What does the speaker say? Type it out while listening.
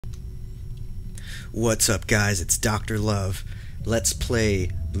What's up, guys? It's Dr. Love. Let's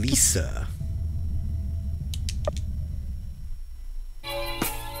play Lisa.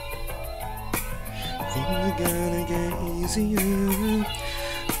 Things are gonna get easier.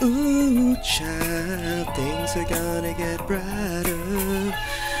 Ooh, child, things are gonna get brighter.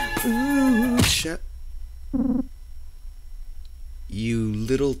 Ooh, child. You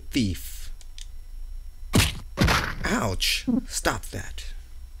little thief. Ouch. Stop that.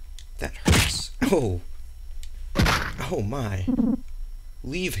 That hurts. Oh. Oh my.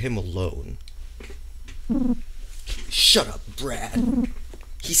 Leave him alone. Shut up, Brad.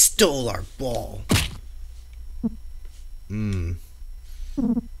 He stole our ball.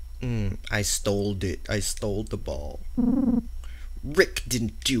 I stole it. I stole the ball. Rick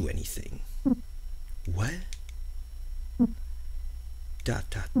didn't do anything. What? ...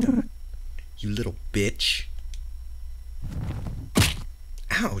 You little bitch.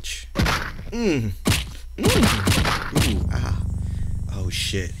 Ouch. Ooh, ah. Oh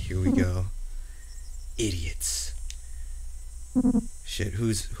shit, here we go. Idiots. Shit,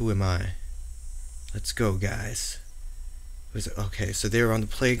 who am I? Let's go, guys. Okay, so they're on the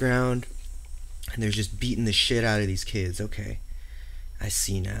playground and they're just beating the shit out of these kids. Okay. I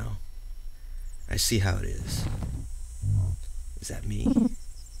see now. I see how it is. Is that me?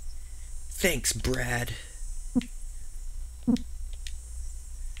 Thanks, Brad. I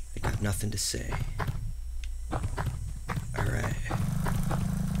got nothing to say. Alright.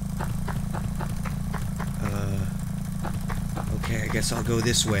 Okay, I guess I'll go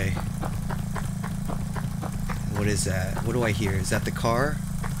this way. What is that? What do I hear? Is that the car?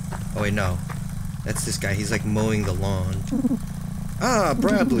 Oh wait, no. That's this guy. He's like mowing the lawn. Ah,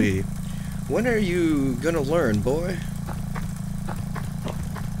 Bradley. When are you gonna learn, boy?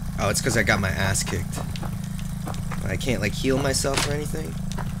 Oh, it's because I got my ass kicked. I can't like heal myself or anything?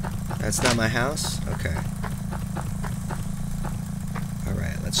 That's not my house? Okay.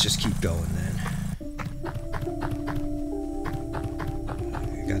 Alright, let's just keep going then.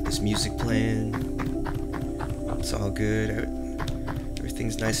 I got this music playing. It's all good.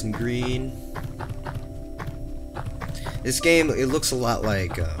 Everything's nice and green. This game, it looks a lot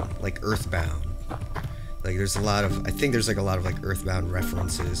like EARTHBOUND. Like there's a lot of, I think there's like a lot of like EARTHBOUND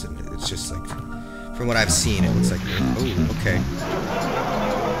references, and it's just like, from what I've seen, it looks like, oh, okay.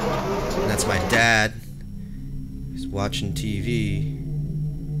 And that's my dad. He's watching TV.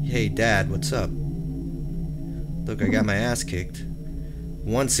 Hey, Dad, what's up? Look, I got my ass kicked.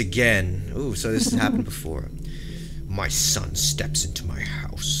 Once again. Ooh, so this has happened before. My son steps into my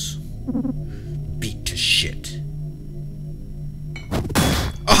house. Beat to shit.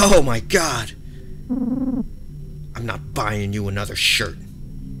 Oh my god! I'm not buying you another shirt.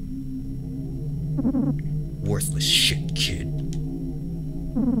 Worthless shit, kid.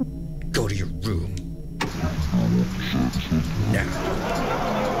 Go to your room. Now.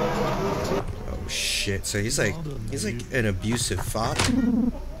 Oh shit, so he's like an abusive father.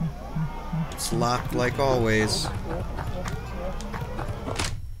 It's locked like always.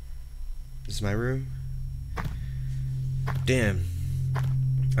 This is my room. Damn.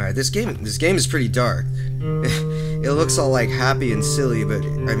 Alright, this game is pretty dark. It looks all like happy and silly, but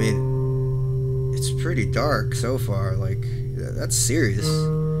I mean, it's pretty dark so far. Like, that's serious.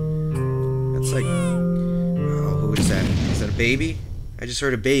 That's like, oh, who is that? Is that a baby? I just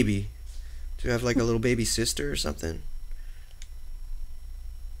heard a baby. Do you have like a little baby sister or something?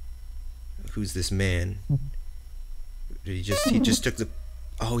 Who's this man? Did he just took the,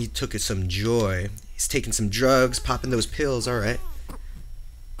 oh, he took some joy. He's taking some drugs, popping those pills. All right.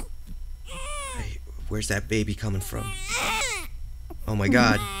 Hey, where's that baby coming from? Oh my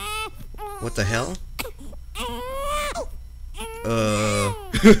god. What the hell?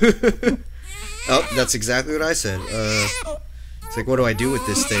 Oh, that's exactly what I said. It's like, what do I do with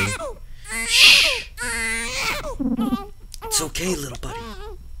this thing? Shh. It's okay, little buddy.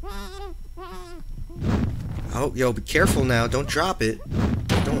 Oh, yo, be careful now. Don't drop it.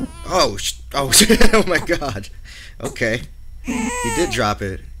 Don't. Oh, oh, oh my god. Okay. He did drop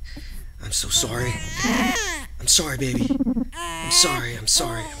it. I'm so sorry. I'm sorry, baby. I'm sorry. I'm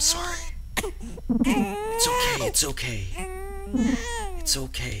sorry. I'm sorry. It's okay. It's okay. It's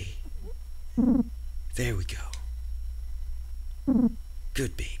okay. There we go.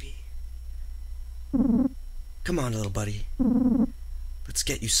 Good baby. Come on, little buddy. Let's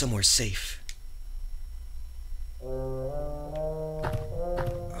get you somewhere safe. Oh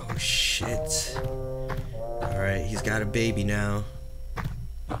shit. Alright, he's got a baby now.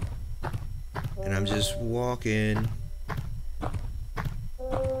 And I'm just walking.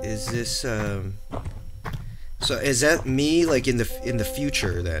 Is this so is that me like in the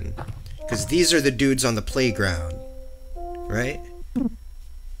future then? Because these are the dudes on the playground, right?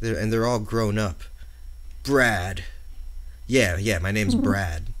 They're all grown up. Brad. Yeah, my name's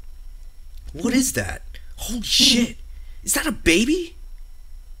Brad. What is that? Holy shit. Is that a baby?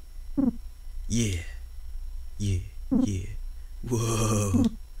 Yeah. Whoa.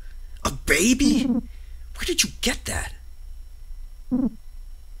 A baby? Where did you get that?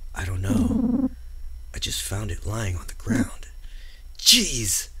 I don't know. I just found it lying on the ground.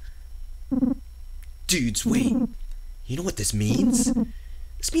 Jeez. Dudes, wait. You know what this means?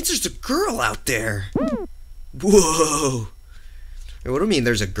 This means there's a girl out there. Whoa. What do you mean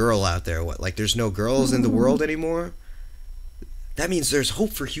there's a girl out there? What, like there's no girls in the world anymore? That means there's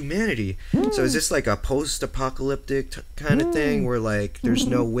hope for humanity. So is this like a post-apocalyptic kind of thing where like there's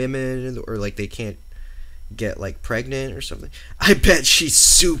no women or like they can't get like pregnant or something? I bet she's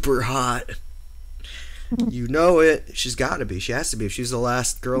super hot. You know it. She's got to be. She has to be if she's the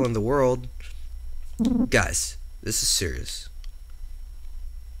last girl in the world. Guys, this is serious.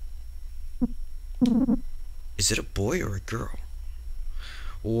 Is it a boy or a girl?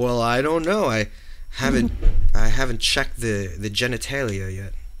 Well, I don't know. I haven't checked the genitalia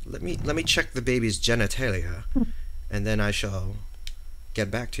yet. Let me check the baby's genitalia, and then I shall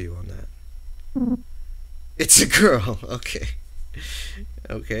get back to you on that. It's a girl. Okay.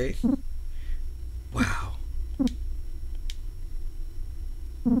 Okay. Wow.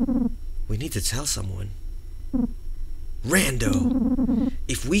 We need to tell someone. Rando.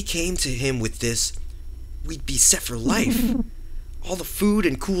 If we came to him with this, we'd be set for life. All the food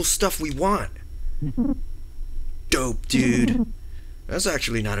and cool stuff we want. Dope, dude. That's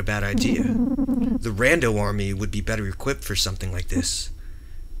actually not a bad idea. The Rando army would be better equipped for something like this.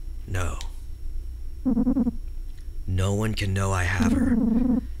 No. No one can know I have her.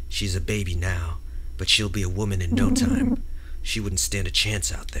 She's a baby now, but she'll be a woman in no time. She wouldn't stand a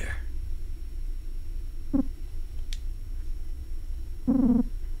chance out there.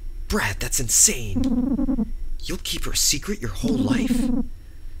 Brad, that's insane. You'll keep her a secret your whole life?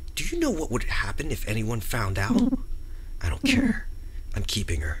 Do you know what would happen if anyone found out? I don't care. I'm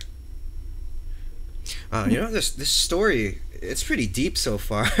keeping her. You know, this story, it's pretty deep so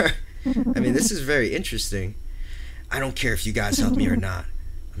far. I mean, this is very interesting. I don't care if you guys help me or not.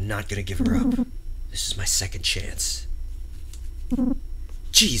 I'm not gonna give her up. This is my second chance.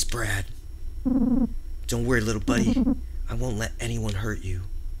 Jeez, Brad. Don't worry, little buddy. I won't let anyone hurt you.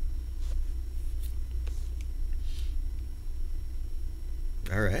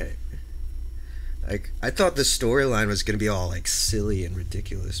 Alright. Like, I thought the storyline was gonna be all, like, silly and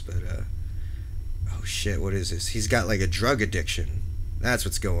ridiculous, but, oh shit, what is this? He's got, like, a drug addiction. That's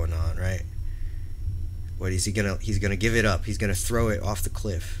what's going on, right? What is he gonna... He's gonna give it up. He's gonna throw it off the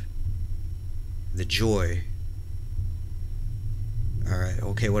cliff. The joy. Alright,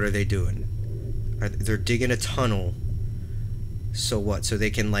 okay, what are they doing? They're digging a tunnel. So what? So they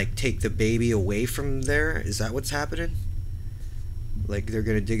can, like, take the baby away from there? Is that what's happening? Like, they're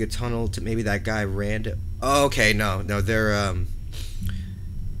gonna dig a tunnel to... Maybe that guy ran to... Oh, okay, no,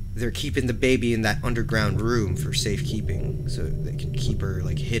 they're keeping the baby in that underground room for safekeeping, so they can keep her,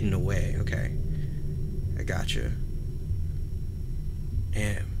 like, hidden away. Okay. I gotcha.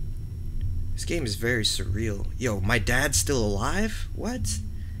 Damn. This game is very surreal. Yo, my dad's still alive? What?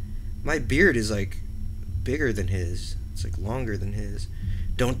 My beard is, like, bigger than his. It's, like, longer than his.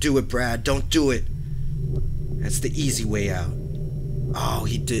 Don't do it, Brad. Don't do it. That's the easy way out. Oh,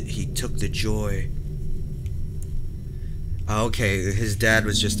 he took the joy. Okay, his dad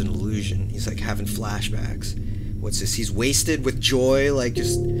was just an illusion. He's like having flashbacks. What's this? He's wasted with joy, like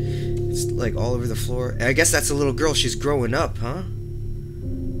just it's like all over the floor. I guess that's a little girl. She's growing up, huh?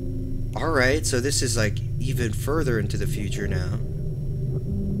 Alright, so this is like even further into the future now.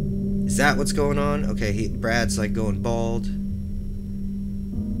 Is that what's going on? Okay, Brad's like going bald.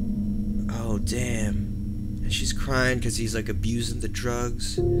 Oh, damn. And she's crying because he's like abusing the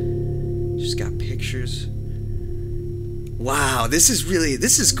drugs. She's got pictures. Wow, this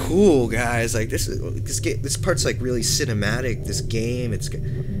is cool, guys. Like this part's like really cinematic. This game, it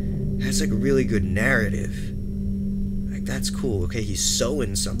has like a really good narrative. Like that's cool. Okay, he's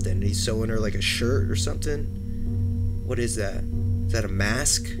sewing something. He's sewing her like a shirt or something. What is that? Is that a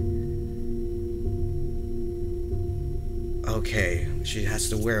mask? Okay, she has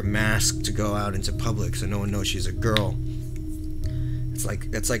to wear a mask to go out into public so no one knows she's a girl.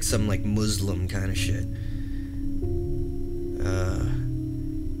 That's like some like Muslim kind of shit.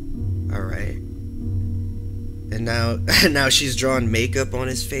 Alright. And now she's drawing makeup on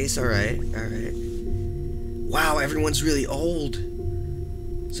his face. Alright. Wow, everyone's really old.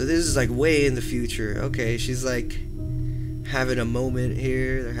 So this is like way in the future. Okay, she's like having a moment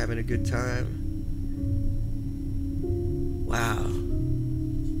here. They're having a good time. Wow.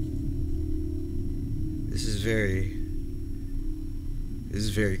 This is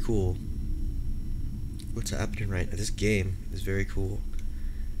very cool. What's happening right now? This game is very cool.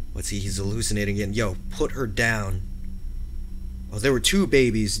 What's he's hallucinating again. Yo, put her down. Oh, there were two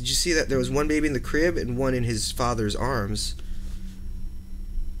babies. Did you see that? There was one baby in the crib and one in his father's arms.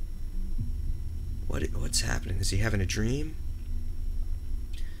 What's happening? Is he having a dream?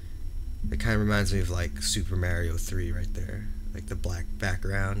 It kind of reminds me of like Super Mario 3 right there. Like the black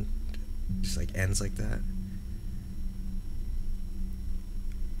background just like ends like that.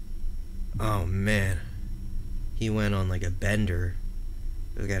 Oh man. He went on like a bender.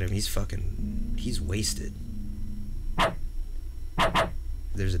 Look at him, he's wasted.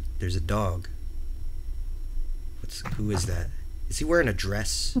 There's a dog. Who is that? Is he wearing a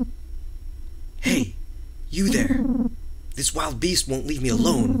dress? Hey, you there. This wild beast won't leave me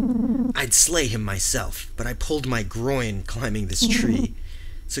alone. I'd slay him myself, but I pulled my groin climbing this tree.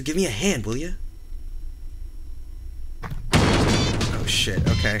 So give me a hand, will you? Oh shit,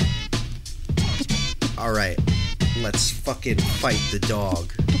 okay. Alright, let's fucking fight the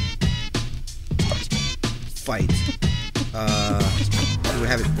dog. Fight. Do we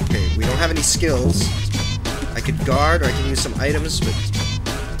have it? Okay, we don't have any skills. I could guard or I can use some items, but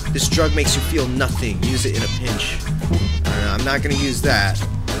this drug makes you feel nothing. Use it in a pinch. I'm not gonna use that.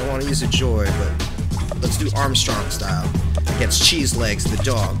 I don't want to use a joy, but let's do Armstrong style. Against Cheese Legs, the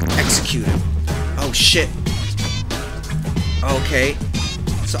dog. Execute him. Oh shit. Okay.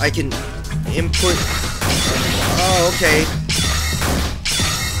 So I can input. Oh, okay.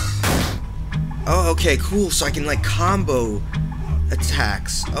 Oh, okay, cool. So I can like combo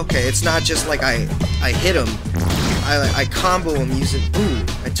attacks. Okay, it's not just like I hit him. I combo him using. Ooh,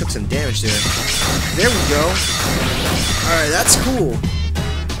 I took some damage there. There we go. All right, that's cool.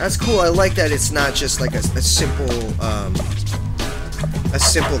 That's cool. I like that it's not just like a simple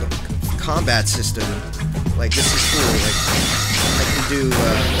combat system. Like this is cool. Like I can do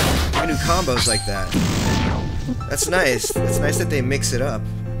combos like that. That's nice. That's nice that they mix it up.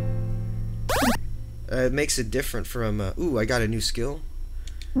 It makes it different from. Ooh, I got a new skill.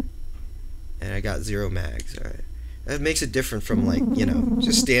 And I got 0 mags. All right. That makes it different from like, you know,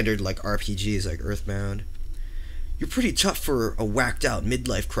 just standard like RPGs like Earthbound. You're pretty tough for a whacked out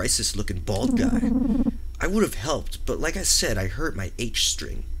midlife crisis looking bald guy. I would have helped, but like I said, I hurt my H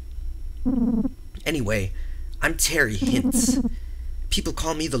string. Anyway, I'm Terry Hints. People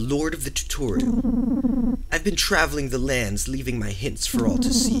call me the Lord of the Tutorial. I've been traveling the lands, leaving my hints for all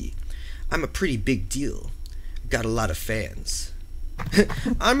to see. I'm a pretty big deal. Got a lot of fans.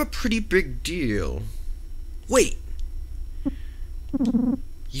 I'm a pretty big deal. Wait!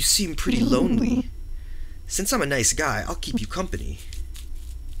 You seem pretty lonely. Since I'm a nice guy, I'll keep you company.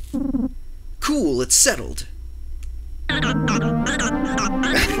 Cool, it's settled.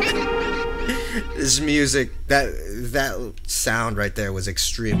 This music, that sound right there was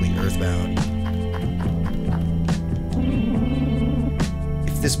extremely Earthbound.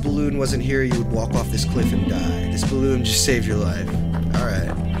 If this balloon wasn't here, you would walk off this cliff and die. This balloon just saved your life. Alright.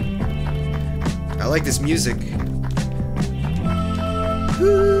 I like this music.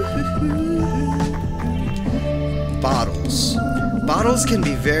 Bottles. Bottles can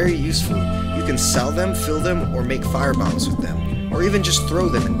be very useful. You can sell them, fill them, or make firebombs with them. Or even just throw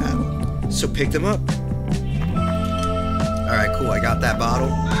them in battle. So pick them up. Alright, cool. I got that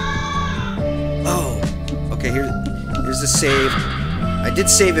bottle. Oh. Okay, here's the save. I did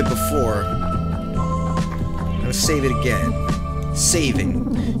save it before. I'm gonna save it again.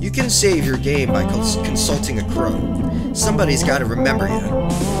 Saving. You can save your game by consulting a crow. Somebody's gotta remember you.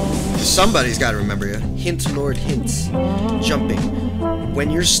 Somebody's gotta remember you. Hint Lord Hints. Jumping. When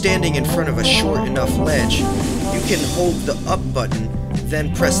you're standing in front of a short enough ledge, you can hold the up button,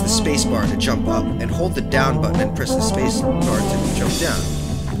 then press the space bar to jump up, and hold the down button and press the space bar to jump down.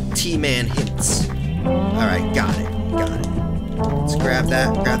 T-Man Hints. Alright, got it. Got it. Let's grab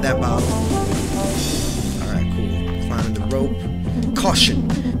that bottle. Alright, cool. Climbing the rope. Caution!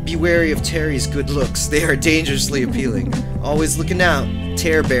 Be wary of Terry's good looks. They are dangerously appealing. Always looking out.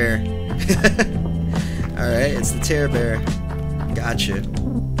 Tear Bear. Alright, it's the Tear Bear. Gotcha.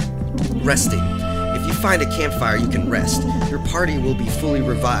 Resting. If you find a campfire, you can rest. Your party will be fully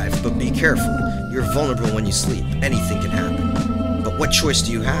revived, but be careful. You're vulnerable when you sleep. Anything can happen. But what choice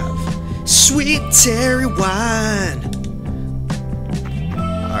do you have? Sweet Terry wine!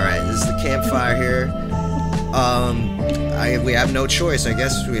 Alright, this is the campfire here. We have no choice. I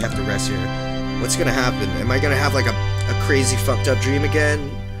guess we have to rest here. What's gonna happen? Am I gonna have like a crazy fucked up dream again?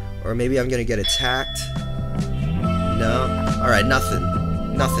 Or maybe I'm gonna get attacked? No? Alright,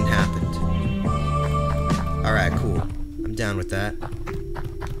 nothing happened. Alright, cool. I'm down with that.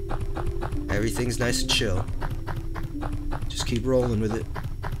 Everything's nice and chill. Just keep rolling with it.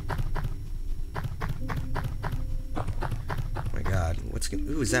 Oh my god, what's gonna...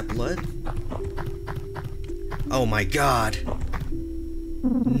 Ooh, is that blood? Oh my god.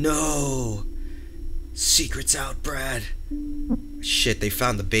 No! Secret's out, Brad. Shit, they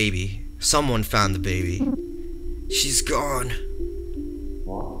found the baby. Someone found the baby. She's gone.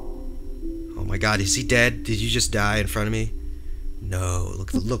 Oh my god, is he dead? Did you just die in front of me? No,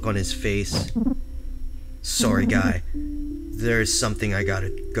 look at the look on his face. Sorry, guy. There's something I gotta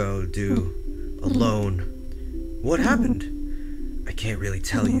go do. Alone. What happened? I can't really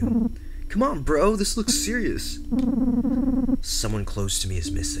tell you. Come on, bro, this looks serious. Someone close to me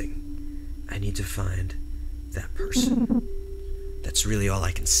is missing. I need to find that person. That's really all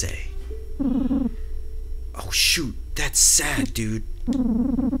I can say. Oh shoot, that's sad, dude.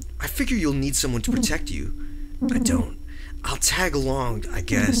 I figure you'll need someone to protect you. I don't. I'll tag along, I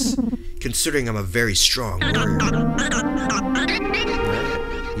guess, considering I'm a very strong warrior. Right.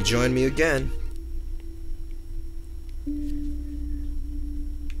 You join me again.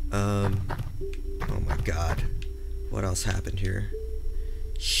 Oh my god. What else happened here?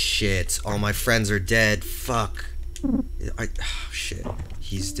 Shit, all my friends are dead. Fuck. Oh shit.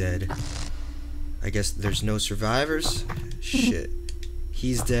 He's dead. I guess there's no survivors? Shit.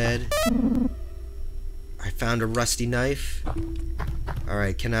 He's dead. I found a rusty knife.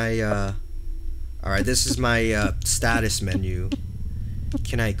 Alright, can I, Alright, this is my, status menu.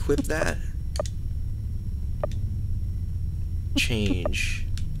 Can I equip that? Change.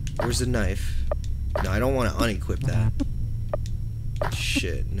 Where's the knife? No, I don't want to unequip that.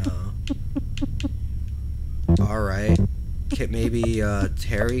 Shit, no. Alright. Maybe,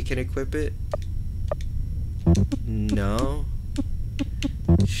 Terry can equip it? No?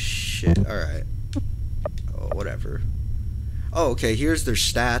 Shit, alright. Oh, whatever. Oh, okay, here's their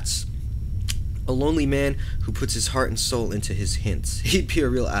stats. A lonely man who puts his heart and soul into his hints. He'd be a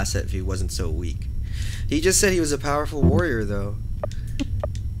real asset if he wasn't so weak. He just said he was a powerful warrior, though.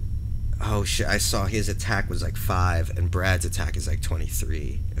 Oh, shit, I saw his attack was like 5, and Brad's attack is like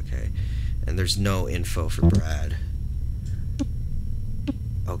 23. Okay. And there's no info for Brad.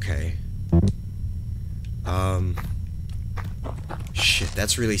 Okay. Shit,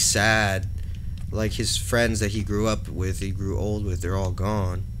 that's really sad. Like, his friends that he grew up with, he grew old with, they're all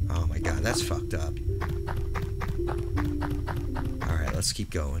gone. Oh my god, that's fucked up. Alright, let's keep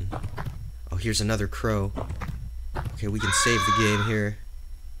going. Oh, here's another crow. Okay, we can save the game here.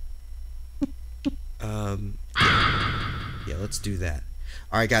 Yeah, let's do that.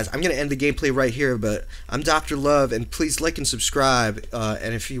 Alright guys, I'm going to end the gameplay right here, but I'm Dr. Love, and please like and subscribe,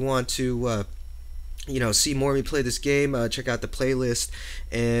 and if you want to, you know, see more of me play this game, check out the playlist,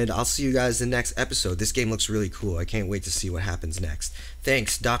 and I'll see you guys in the next episode. This game looks really cool. I can't wait to see what happens next.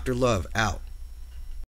 Thanks, Dr. Love, out.